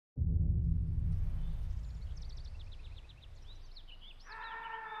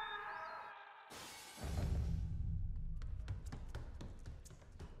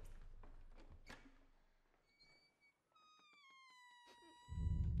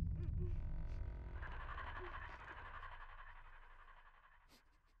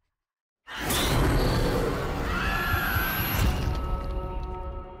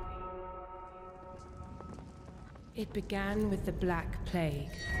It began with the Black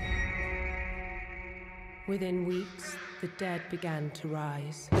Plague. Within weeks, the dead began to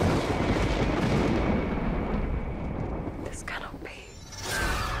rise. This cannot be.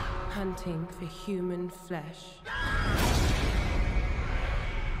 Hunting for human flesh.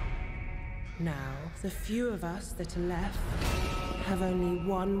 Now, the few of us that are left have only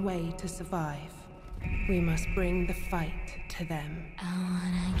one way to survive. We must bring the fight to them.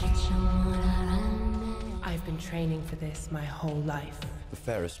 I've been training for this my whole life. The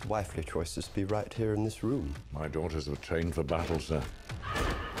fairest wifely choices be right here in this room. My daughters have trained for battle, sir.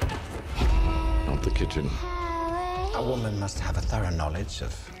 Not the kitchen. A woman must have a thorough knowledge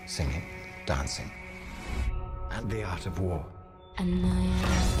of singing, dancing, and the art of war.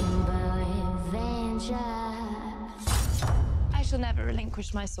 I shall never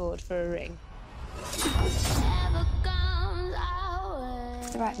relinquish my sword for a ring.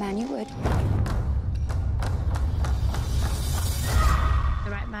 For the right man, you would. The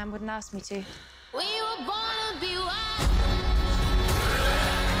right man wouldn't ask me to. We were born to be wild.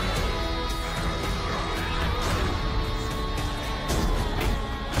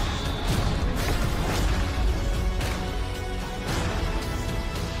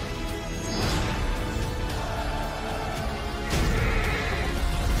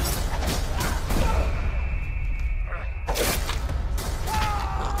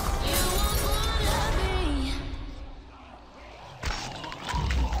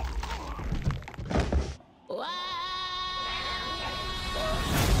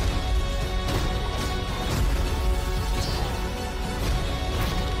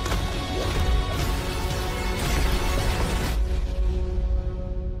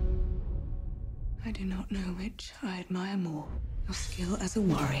 I do not know which I admire more, your skill as a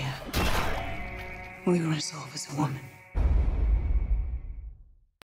warrior or your resolve as a woman.